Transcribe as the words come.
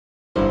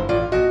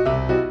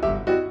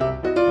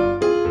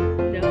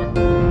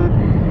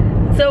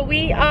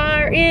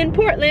in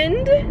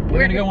Portland.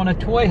 We're gonna go on a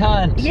toy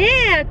hunt.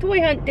 Yeah,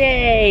 toy hunt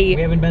day.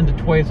 We haven't been to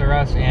Toys R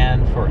Us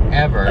in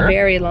forever. A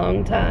very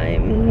long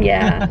time,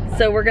 yeah.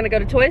 So we're gonna go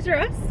to Toys R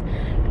Us,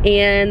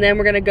 and then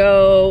we're gonna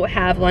go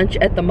have lunch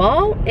at the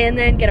mall, and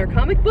then get our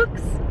comic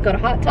books, go to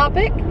Hot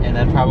Topic. And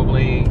then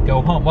probably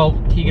go home. Well,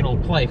 Teagan will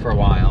play for a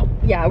while.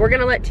 Yeah, we're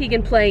gonna let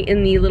Teagan play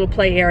in the little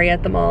play area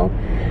at the mall,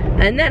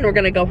 and then we're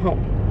gonna go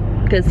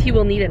home, because he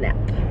will need a nap.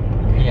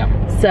 Yeah.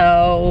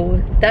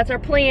 So that's our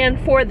plan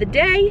for the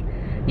day.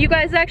 You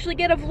guys actually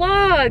get a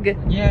vlog.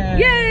 Yay!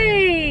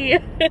 Yay!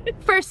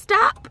 First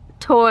stop,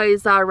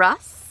 Toys R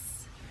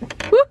Us.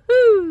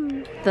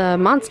 Woohoo! The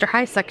Monster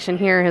High section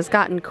here has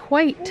gotten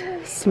quite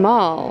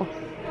small.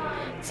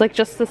 It's like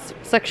just this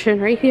section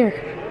right here.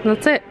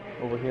 That's it.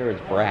 Over here is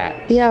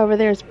Bratz. Yeah, over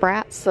there is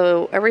Bratz,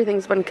 so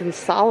everything's been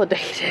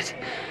consolidated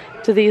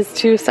to these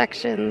two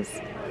sections.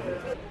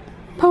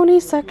 Pony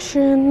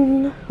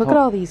section. Look at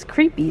all these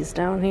creepies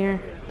down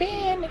here.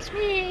 Ben, it's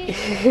me.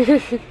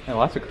 And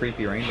lots of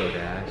creepy Rainbow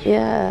Dash.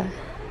 Yeah.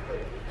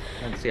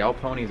 And see, all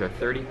ponies are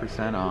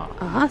 30% off.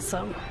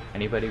 Awesome.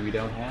 Anybody we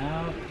don't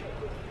have?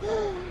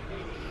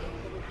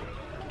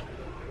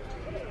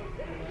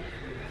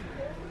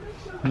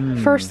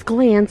 First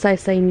glance, I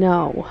say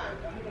no.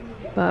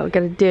 But we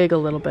gotta dig a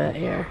little bit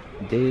here.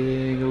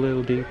 Dig a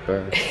little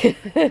deeper.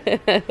 They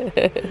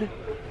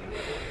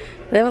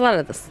have a lot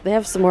of this. They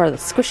have some more of the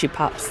squishy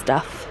pop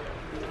stuff.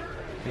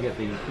 You got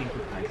the Pinkie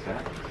Pie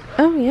set.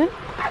 Oh yeah.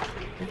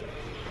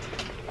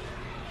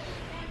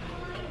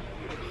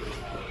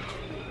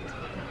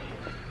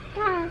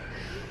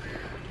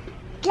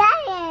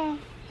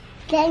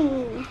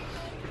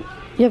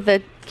 You have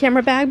the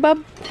camera bag,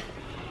 bub?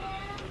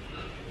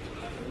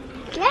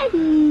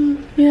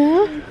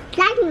 Yeah.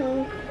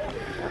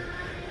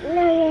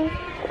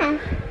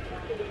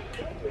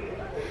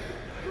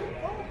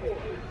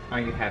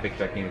 Are you half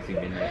expecting to see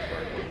Midnight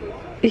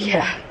Sparkle?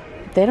 Yeah.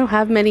 They don't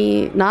have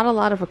many, not a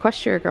lot of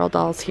Equestria Girl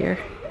dolls here.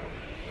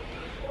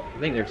 I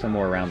think there's some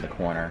more around the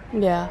corner.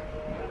 Yeah.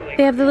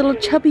 They have the little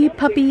chubby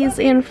puppies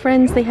and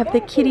friends. They have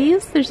the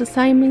kitties. There's a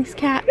Siamese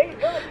cat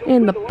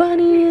and the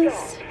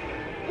bunnies.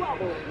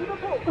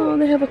 Oh,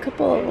 they have a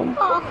couple of them.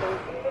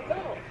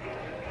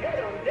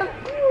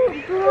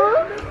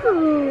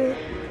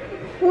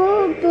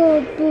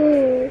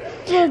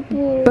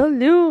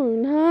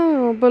 Balloon,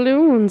 oh,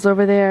 balloons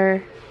over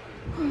there.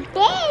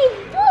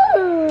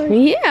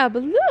 Yeah,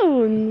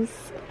 balloons.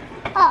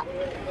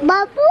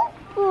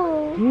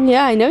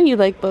 Yeah, I know you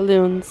like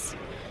balloons.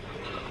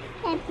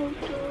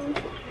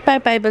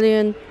 Bye-bye,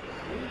 balloon.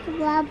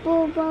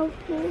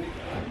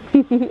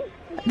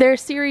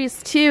 There's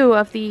series 2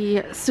 of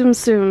the Tsum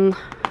Tsum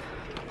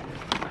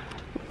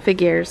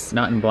figures.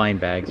 Not in blind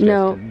bags.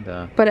 No, just in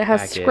the but it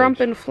has package. Scrump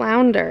and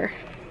Flounder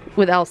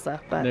with Elsa.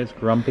 But there's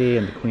Grumpy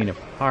and the Queen of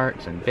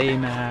Hearts and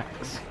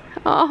Baymax.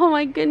 oh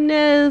my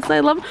goodness, I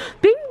love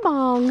Bing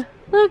Bong.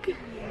 Look,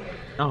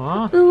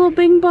 Aw. the little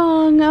Bing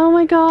Bong. Oh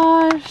my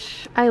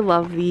gosh, I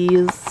love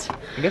these.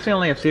 I guess we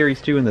only have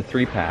series 2 in the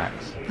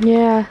 3-packs.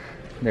 Yeah.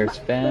 There's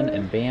Sven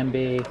and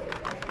Bambi.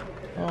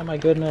 Oh my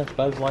goodness,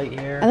 Buzz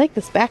Lightyear. I like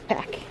this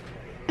backpack.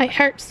 I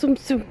heart Tsum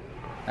Tsum.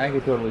 I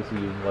could totally see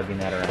you lugging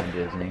that around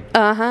Disney.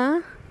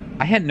 Uh-huh.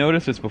 I hadn't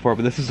noticed this before,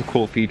 but this is a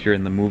cool feature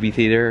in the movie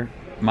theater,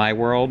 My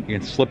World. You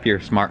can slip your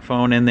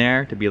smartphone in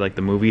there to be like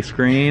the movie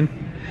screen,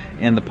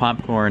 and the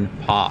popcorn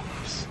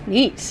pops.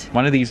 Neat.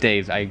 One of these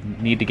days, I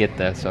need to get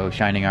this so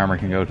Shining Armor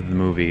can go to the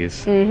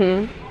movies.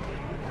 Mm-hmm.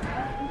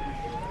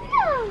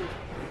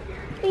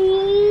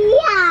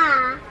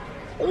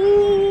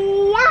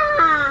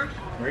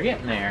 We're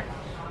getting there.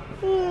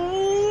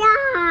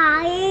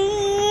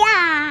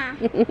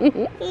 Put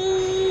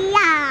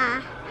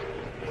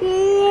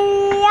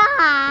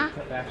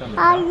back on the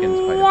Falcons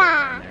quite a bit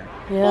down there.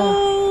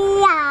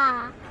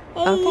 Yeah.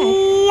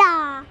 Okay.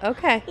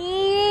 Okay.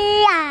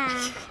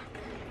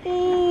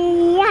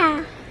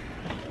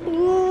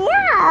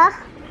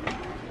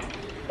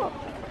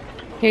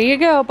 Here you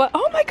go. But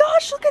oh my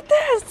gosh, look at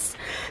this!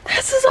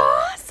 This is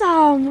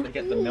awesome. Look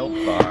at the milk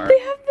bar. They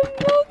have the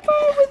milk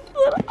bar with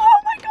little.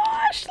 Oh my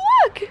gosh,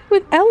 look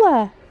with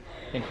Ella.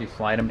 Think you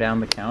slide them down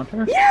the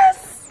counter?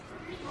 Yes.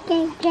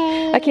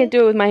 I can't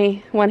do it with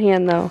my one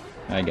hand though.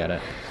 I get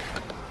it.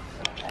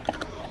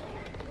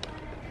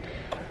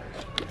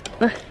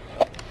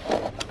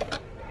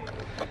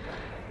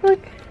 Look,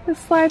 it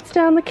slides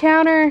down the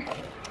counter.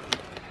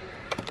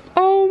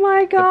 Oh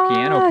my gosh. The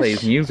piano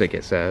plays music,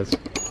 it says.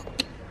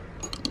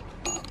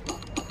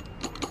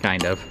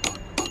 Kind of.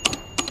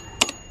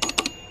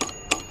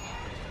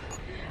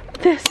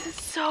 This is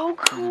so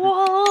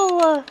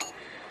cool.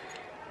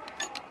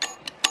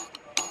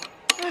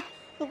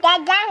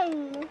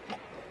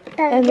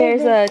 And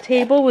there's a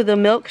table with a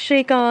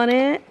milkshake on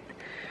it.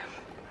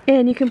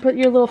 And you can put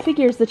your little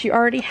figures that you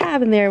already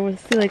have in there.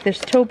 With, like, there's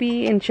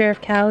Toby and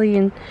Sheriff Callie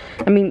and,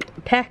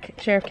 Peck,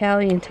 Sheriff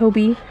Callie and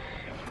Toby.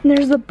 And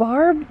there's the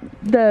bar,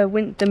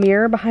 the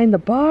mirror behind the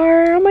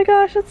bar. Oh my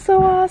gosh, that's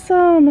so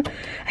awesome.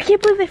 I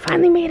can't believe they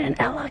finally made an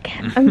Ella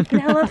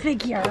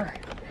figure.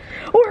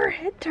 Or her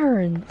head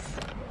turns.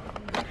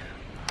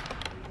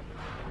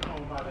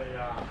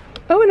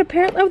 Oh, and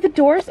apparently, oh, the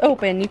door's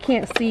open. You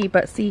can't see,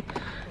 but see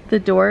the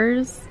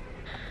doors.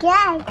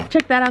 Yeah.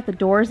 Check that out. The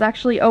door's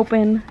actually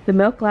open. The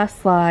milk glass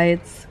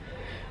slides.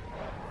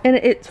 And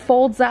it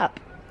folds up.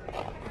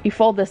 You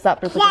fold this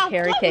up as like a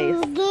carry case.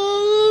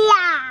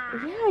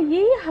 Yeah,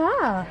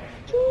 yeehaw.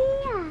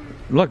 Yeah.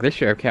 Look, this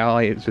Sheriff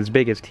Callie is as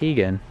big as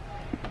Teagan.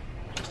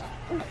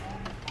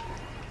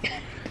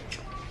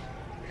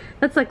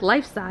 That's like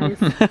life size.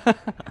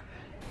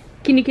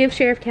 Can you give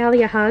Sheriff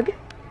Callie a hug?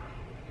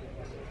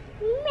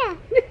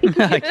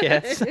 I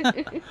guess.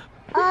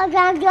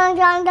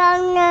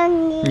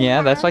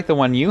 Yeah, that's like the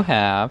one you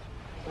have.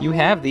 You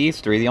have these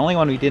three. The only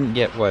one we didn't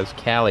get was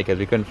Callie because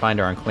we couldn't find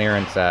her on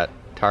clearance at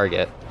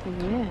Target.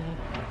 Yeah.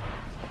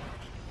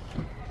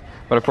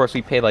 But of course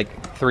we paid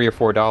like $3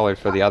 or $4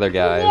 for the other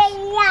guys.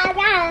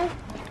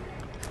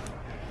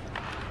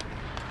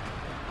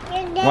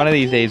 One of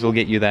these days we'll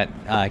get you that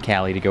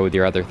Callie to go with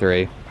your other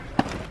three.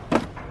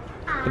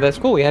 But that's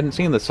cool. We hadn't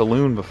seen the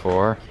saloon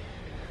before.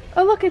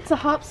 Oh look, it's a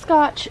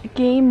hopscotch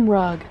game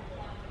rug.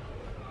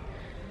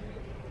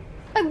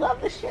 I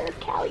love the Sheriff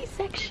Callie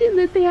section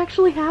that they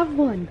actually have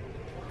one.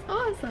 It's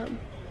awesome.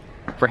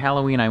 For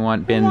Halloween I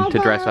want Ben to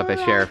dress up as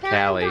Sheriff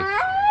Callie.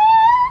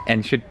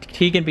 And should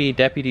Teagan be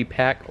Deputy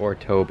Peck or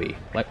Toby?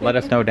 Let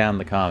us know down in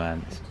the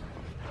comments.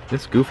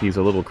 This Goofy's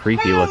a little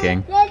creepy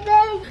looking.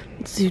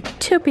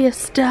 Zootopia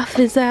stuff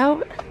is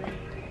out.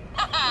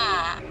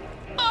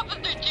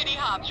 Officer Judy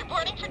Hobbs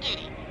reporting for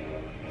duty.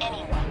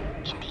 Anyone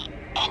can be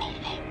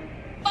anything.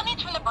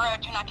 Bunnies from the borough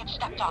do not get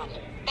stepped on.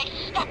 They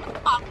step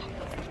up.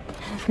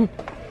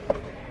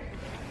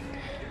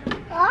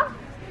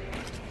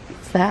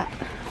 What's that?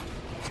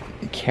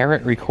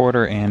 Carrot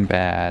recorder and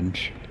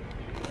badge.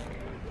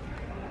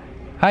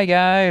 Hi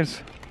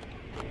guys!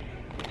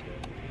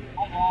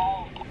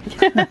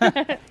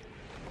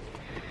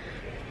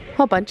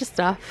 Whole bunch of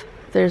stuff.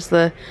 There's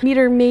the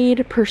Meter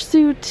Maid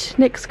Pursuit,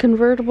 Nick's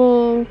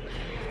convertible.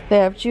 They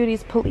have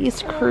Judy's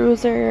police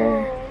cruiser.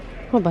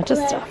 A whole bunch of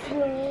stuff.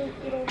 And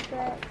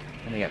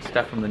they got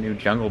stuff from the new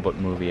Jungle Book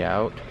movie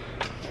out.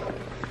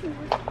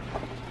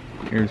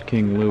 Here's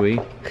King Louie.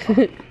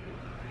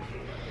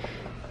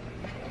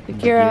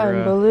 Bagheera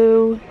and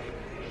Baloo.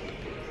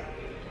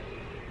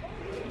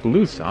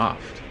 Baloo's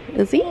soft.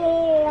 Is he?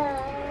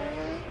 Oh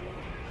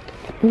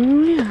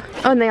yeah.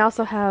 Oh, and they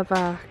also have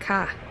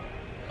Ka.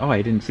 Oh,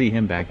 I didn't see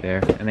him back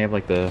there. And they have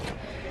like the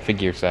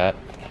figure set.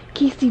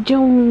 Casey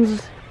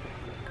Jones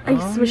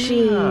ice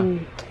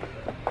machine.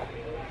 Yeah.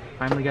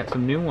 Finally got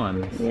some new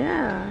ones.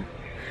 Yeah.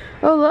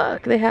 Oh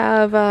look, they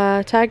have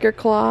Tiger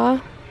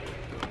Claw.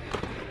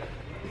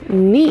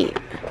 Neat.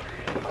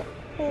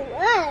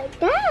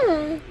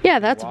 Yeah,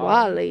 that's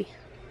Wally.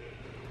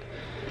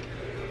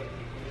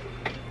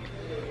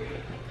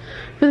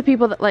 For the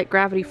people that like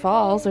Gravity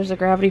Falls, there's a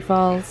Gravity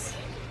Falls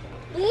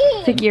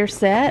figure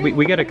set.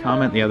 We got a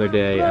comment the other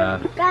day.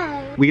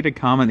 We got a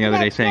comment the other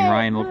day saying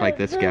Ryan looked like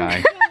this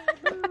guy.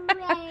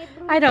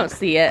 I don't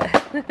see it.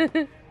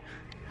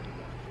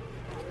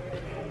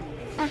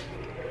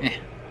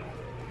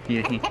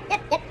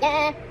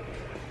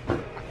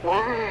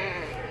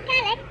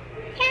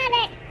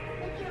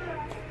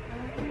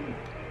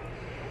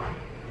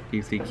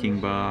 You see King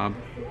Bob.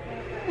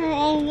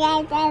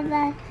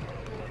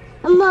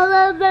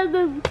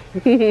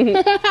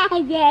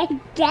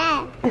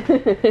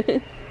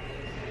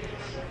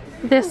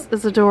 This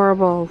is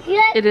adorable.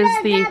 It is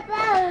the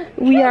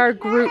We Are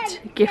Groot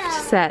gift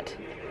set.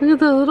 Look at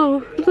the little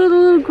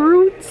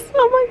Groots.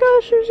 Oh my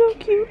gosh, they're so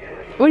cute.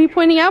 What are you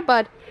pointing out,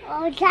 bud?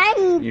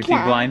 You see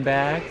blind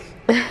bags?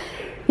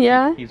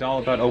 Yeah? He's all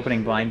about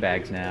opening blind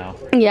bags now.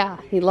 Yeah,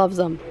 he loves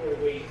them.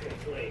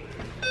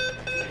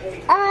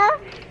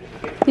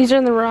 These are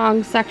in the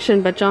wrong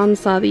section, but John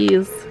saw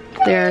these.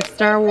 They're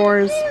Star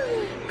Wars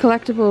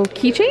collectible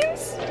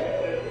keychains?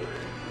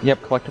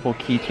 Yep, collectible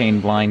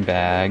keychain blind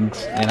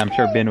bags. And I'm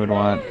sure Ben would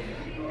want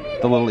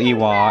the little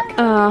Ewok.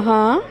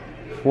 Uh-huh.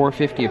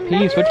 $4.50 a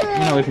piece, which, you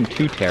know, isn't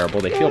too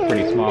terrible. They feel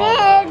pretty small.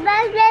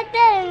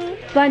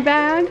 Blind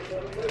bag?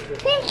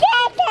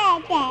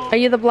 Are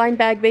you the blind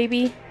bag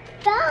baby?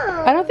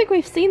 I don't think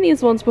we've seen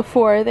these ones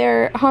before.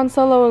 They're Han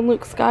Solo and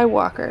Luke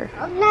Skywalker.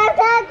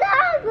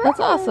 That's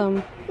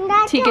awesome.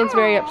 Teagan's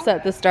very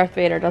upset this Darth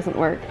Vader doesn't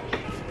work.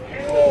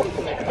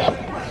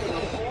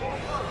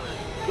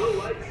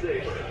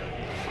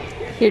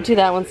 Here, do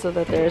that one so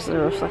that there's a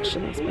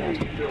reflection as bad.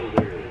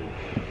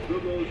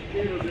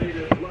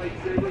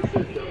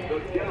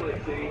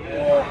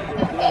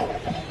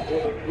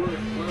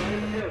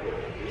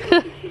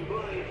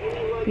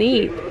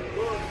 Neat.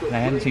 I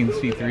hadn't seen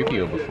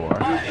C-3PO before.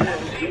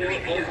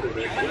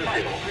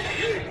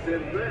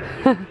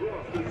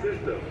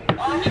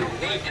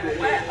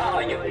 Where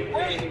are you?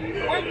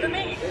 Wait for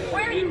me.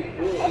 Where are you?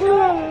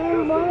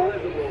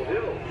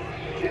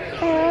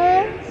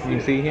 You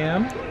see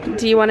him?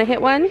 Do you want to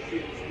hit one?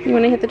 You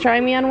want to hit the try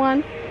me on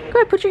one? Go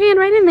ahead, put your hand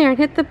right in there and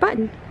hit the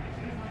button.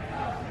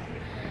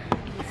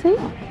 See?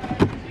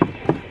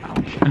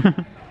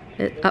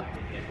 Up.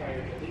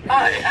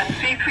 I am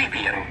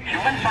C-3PO,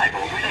 Human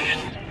Cyborg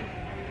Relations.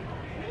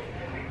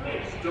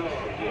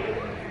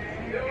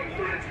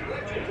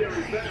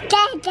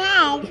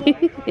 Dad.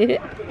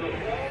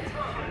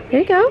 There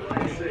you go.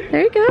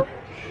 There you go.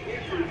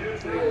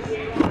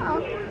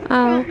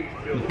 Oh,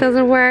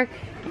 doesn't work.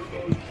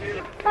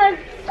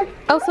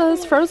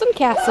 Elsa's Frozen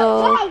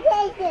Castle.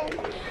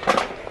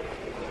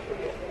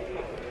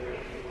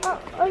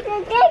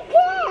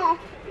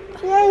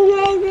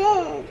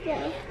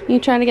 You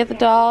trying to get the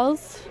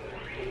dolls?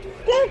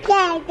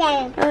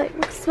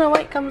 Snow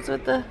White comes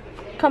with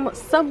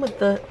some of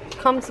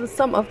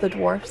the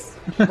dwarfs.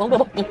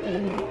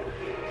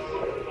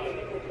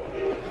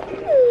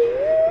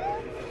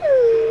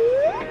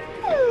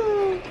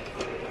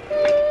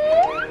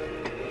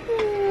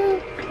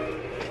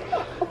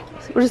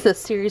 What is this,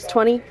 series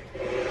 20?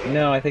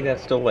 No, I think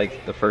that's still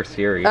like the first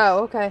series. Oh,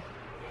 okay.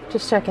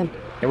 Just checking.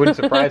 It wouldn't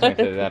surprise me if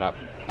they did that up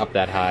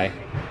that high.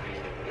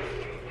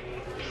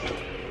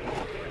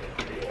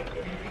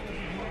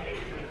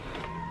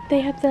 They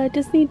have the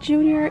Disney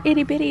Junior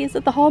itty bitties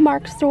at the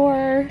Hallmark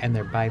Store. And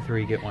they're buy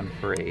 3 get 1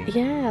 free.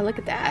 Yeah, look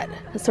at that.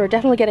 So we're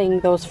definitely getting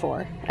those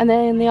 4. And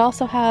then they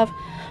also have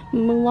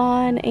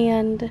Mulan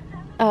and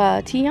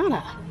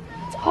Tiana.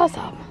 It's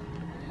awesome.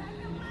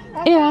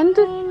 And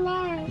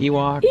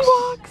Ewoks.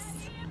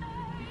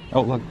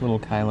 Oh, look, little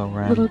Kylo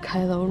Ren. Little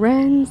Kylo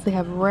Rens. They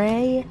have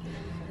Rey.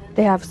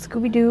 They have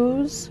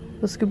Scooby-Doo's.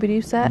 The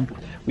Scooby-Doo set.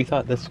 We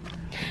thought this...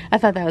 I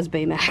thought that was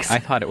Baymax. I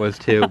thought it was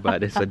too,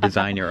 but it's a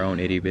design your own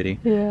itty bitty.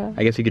 Yeah.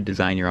 I guess you could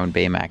design your own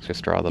Baymax,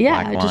 just draw the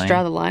black line. Yeah, just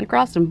draw the line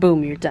across and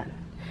boom, you're done.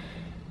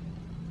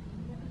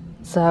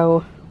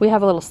 So, we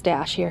have a little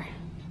stash here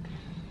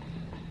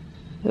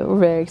that we're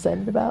very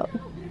excited about.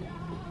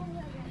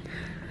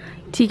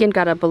 Teagan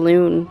got a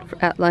balloon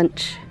at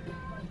lunch.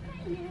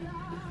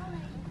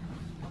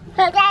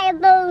 I got a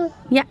balloon.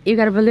 Yeah, you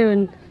got a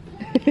balloon.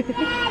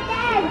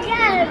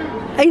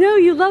 I know,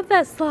 you love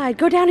that slide.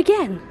 Go down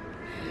again.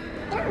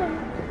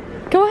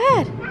 Go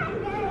ahead.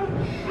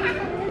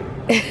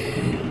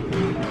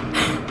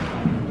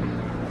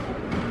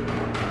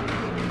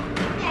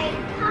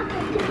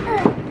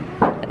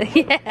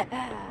 Yeah.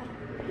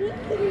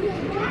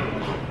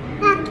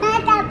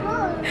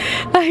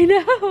 I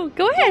know.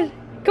 Go ahead.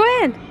 Go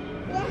ahead.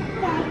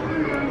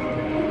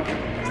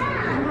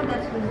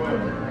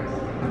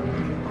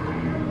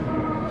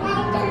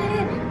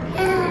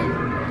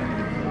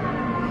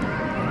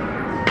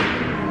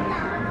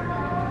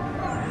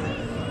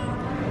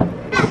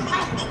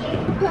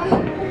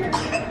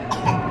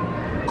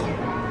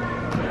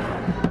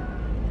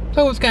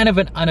 So it was kind of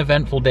an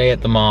uneventful day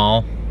at the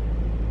mall.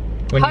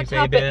 When you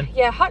say, Ben?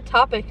 Yeah, Hot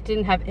Topic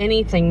didn't have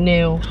anything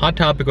new. Hot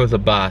Topic was a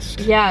bust.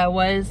 Yeah, it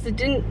was. It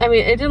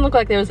didn't look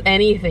like there was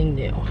anything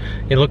new.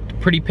 It looked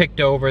pretty picked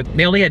over.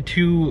 They only had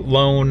 2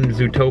 lone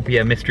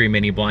Zootopia mystery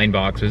mini blind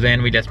boxes,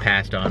 and we just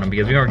passed on them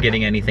because we weren't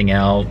getting anything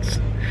else.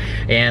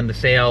 And the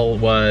sale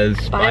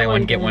was buy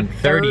one, get one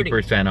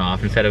 30%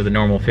 off instead of the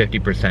normal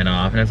 50%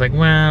 off. And it's like,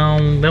 well,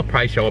 they'll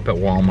probably show up at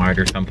Walmart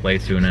or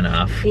someplace soon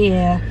enough.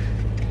 Yeah.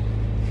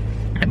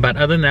 But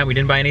other than that, we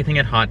didn't buy anything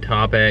at Hot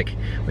Topic.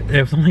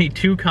 There was only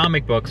 2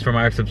 comic books from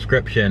our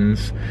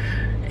subscriptions.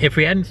 If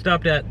we hadn't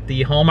stopped at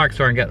the Hallmark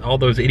store and got all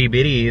those itty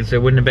bitties, there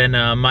wouldn't have been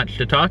much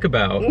to talk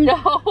about.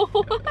 No.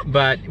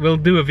 But we'll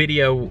do a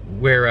video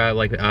where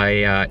like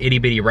a itty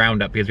bitty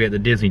roundup, because we had the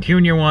Disney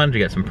Junior ones, we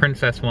got some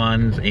princess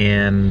ones,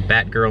 and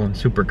Batgirl and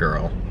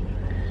Supergirl.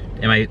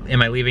 Am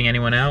I leaving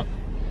anyone out?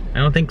 I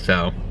don't think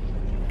so.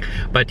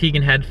 But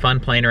Teagan had fun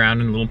playing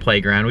around in the little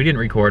playground. We didn't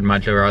record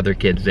much of our other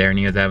kids there, and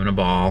he was having a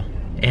ball.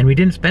 And we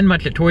didn't spend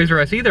much at Toys R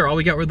Us either. All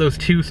we got were those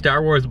 2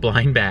 Star Wars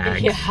blind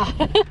bags. Yeah.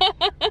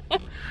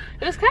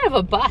 It was kind of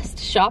a bust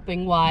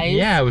shopping-wise.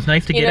 Yeah, it was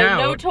nice to get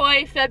out. No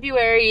toy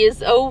February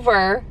is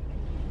over.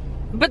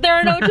 But there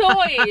are no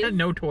toys.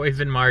 No toys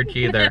in March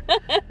either.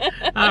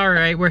 All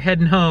right, we're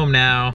heading home now.